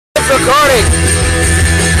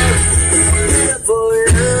recording.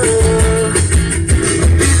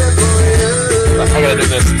 I gotta do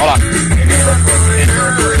this. Hold on.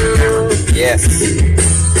 Yes.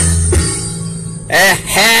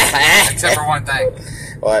 Except for one thing.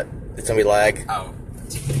 What? It's gonna be lag. Oh.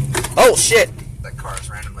 Oh shit! That car is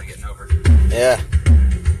randomly getting over. Yeah.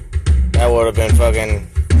 That would have been fucking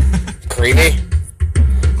creepy.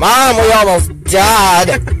 Mom, we almost died.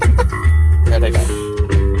 Yeah, they got.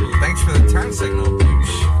 Thanks for the turn signal,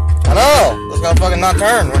 douche. I know. Let's go fucking not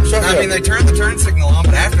turn. We're in I mean, they turned the turn signal on,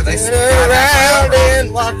 but after they sit around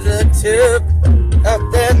and watch the tube up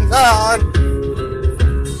and on.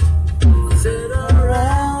 Sit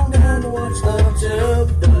around and watch the tube,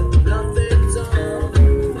 but nothing's on.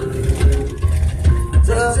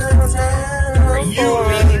 Doesn't matter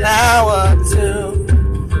for an hour or two.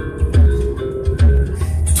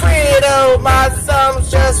 Twiddle my thumbs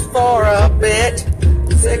just for a bit.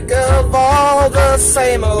 Sick of all the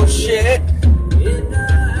same old shit. In the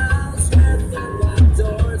house with the locked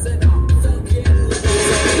doors and all the kids.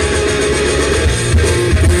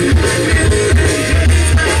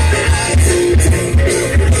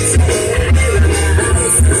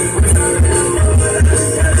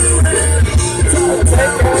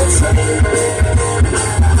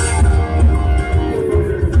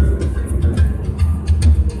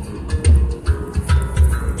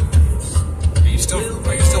 Are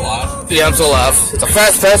you still off? Yeah, I'm still alive. It's a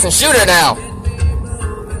fast-person shooter now.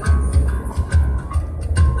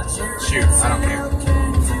 Shoot, I don't care.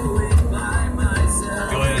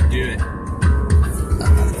 Go ahead and do it.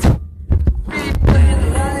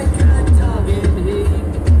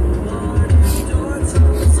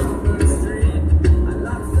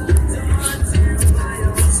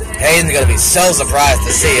 Hayden's gonna be so surprised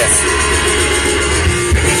to see us.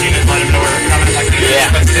 Because you didn't let him know we were coming like you Yeah.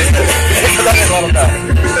 supposed to. Because I didn't let him know.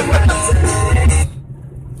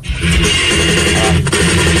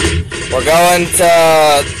 We're going to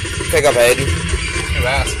pick up Hayden. Who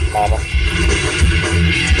asked? Mama.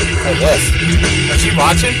 Like this. Was she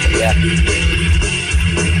watching? Yeah.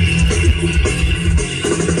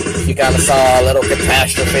 You kind of saw a little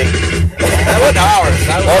catastrophe. That wasn't ours.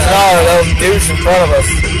 That was a douche in front of us.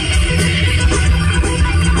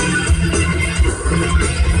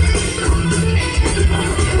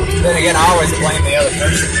 Then again, I always blame the other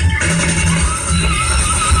person.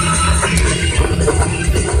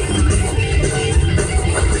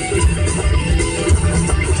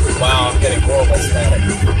 Wow, I'm getting horrible static.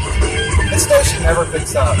 This station never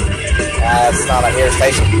picks up. It's not a here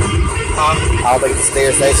station. Huh? I don't think it's a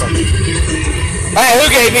steer station. Hey, who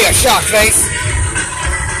gave me a shock face?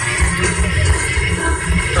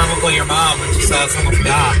 Probably your mom when she saw someone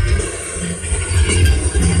die.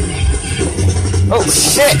 Oh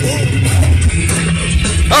shit!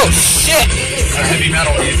 Oh shit! Heavy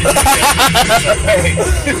metal music.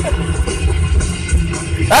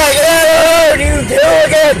 Hey, what you do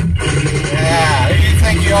again? Yeah, who do you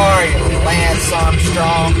think you are? You Lance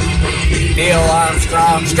Armstrong, Neil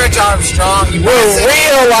Armstrong, Stretch Armstrong. You We're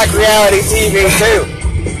real like reality TV too.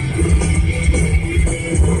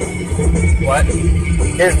 What?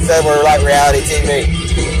 Here's the thing, we're like reality TV.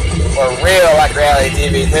 We're real like reality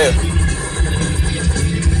TV too.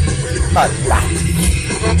 Fuck.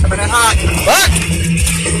 Coming in hot. Fuck!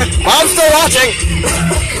 Mom's still watching.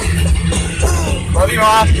 Love you,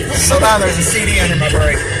 Mom. So now there's a CD under my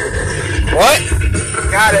brake. What?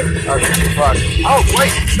 Got it. Okay, fuck. Oh,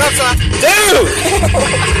 wait. Stop sign. Dude!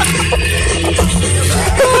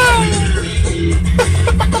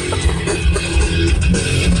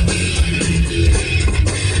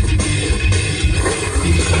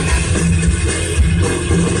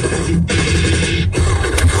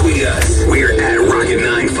 Tweet us. We're at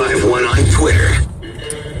Rocket951 on Twitter.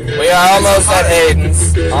 We are almost at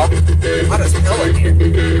Hayden's. Huh? How does Miller here?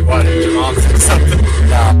 What? Did your mom say something?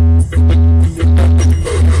 No.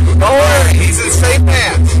 Don't worry, he's in safe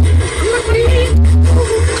hands.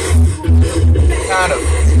 Kind of.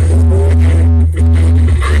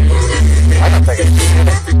 I don't think it's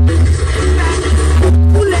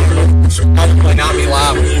Should probably not be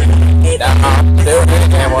live with you. nah, do it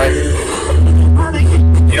can't wait.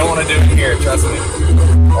 You don't want to do it here, trust me.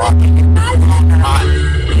 What? Hot.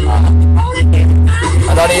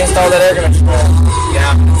 I thought he installed that air conditioner.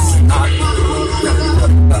 Yeah, it's not.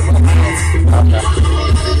 Okay.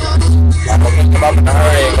 I'll pick him up in a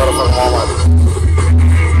hurry and go to fucking Walmart.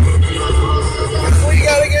 We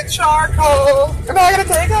gotta get charcoal. And I gotta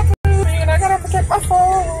take up movie and I gotta protect my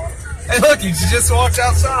phone. Hey, look, you just walked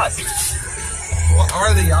outside. What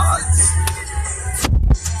are the odds?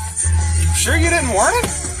 Sure you didn't warn him?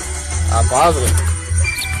 I'm positive.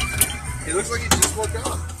 He looks like he just woke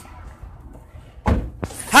up.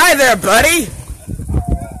 Hi there, buddy.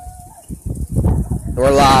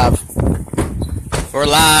 We're live. We're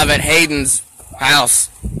live at Hayden's house.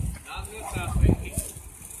 Not in this house, baby.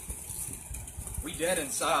 We dead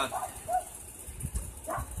inside.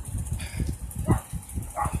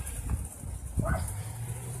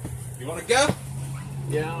 You want to go?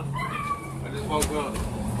 Yeah. I just woke up.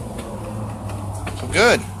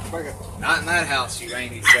 Good. Not in that house, you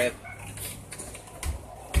ain't, he said.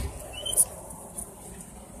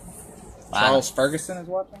 Charles Ferguson is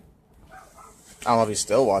watching? I don't know if he's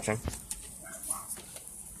still watching.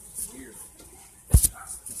 Weird.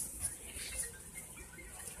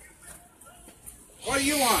 What do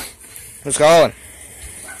you want? Who's calling?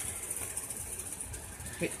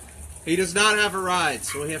 He does not have a ride,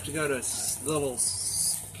 so we have to go to little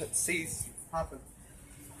Cease. Papa.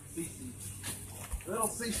 Cease. Little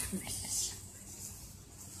Cease.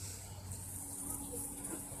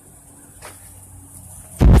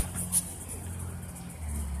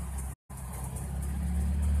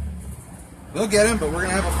 We'll get him, but we're going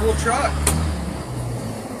to have a full truck.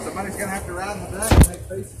 Somebody's going to have to ride in the back and make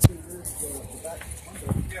faces to the back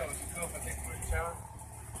window. Yeah, let's go if I take a quick shower.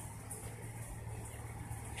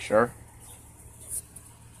 Sure.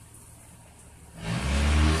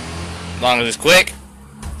 As long as it's quick.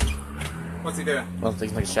 What's he doing? I'll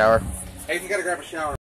take a shower. Hayden, got to grab a shower.